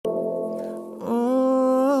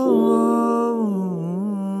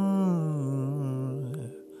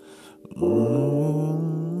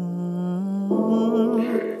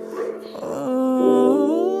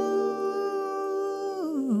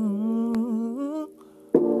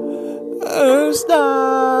First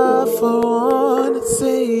off, I wanna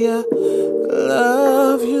say I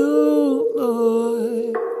love you,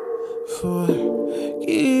 Lord, for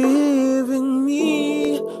giving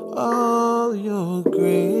me all your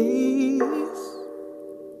grace.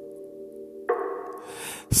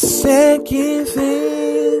 Second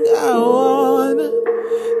thing, I wanna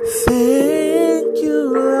thank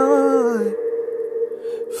you, Lord,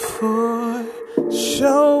 for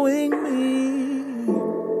showing me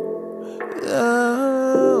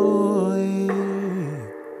the way.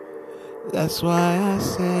 That's why I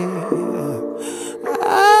say I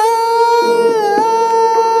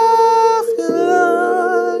love you,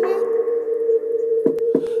 Lord.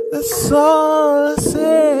 That's all I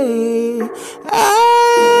say. I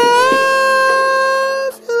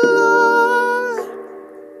love you, Lord.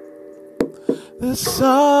 That's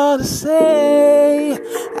all I say.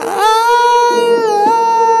 I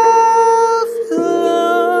love you,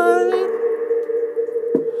 Lord.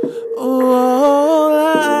 All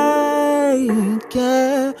I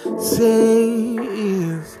can say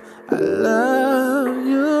is I love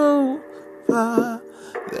you, Father,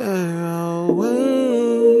 always.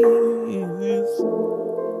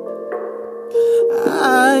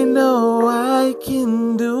 I know I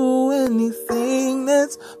can do anything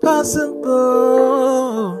that's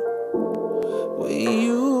possible with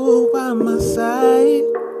you by my side.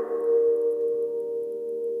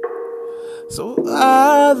 So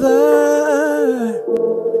Father,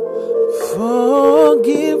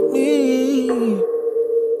 forgive me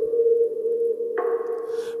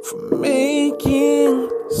for making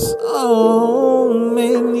so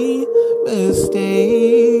many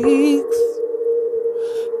mistakes,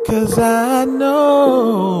 'cause I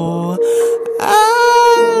know I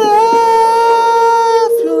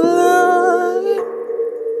love you, Lord.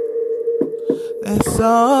 That's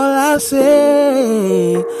all I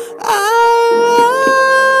say. I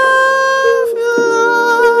love you,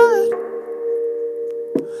 Lord.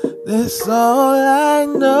 That's all I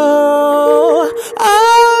know. I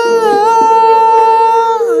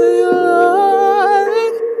love you,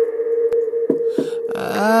 Lord.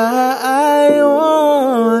 I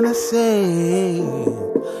wanna say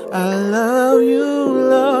I love you,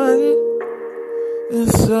 Lord. And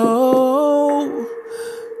so,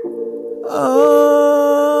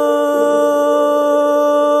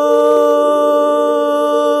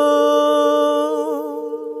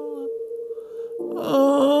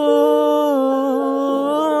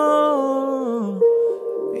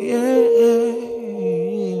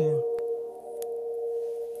 yeah.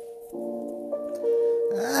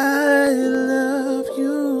 I love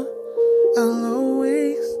you. I'll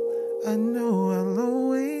always, I know I'll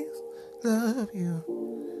always love you,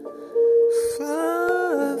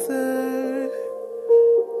 Father.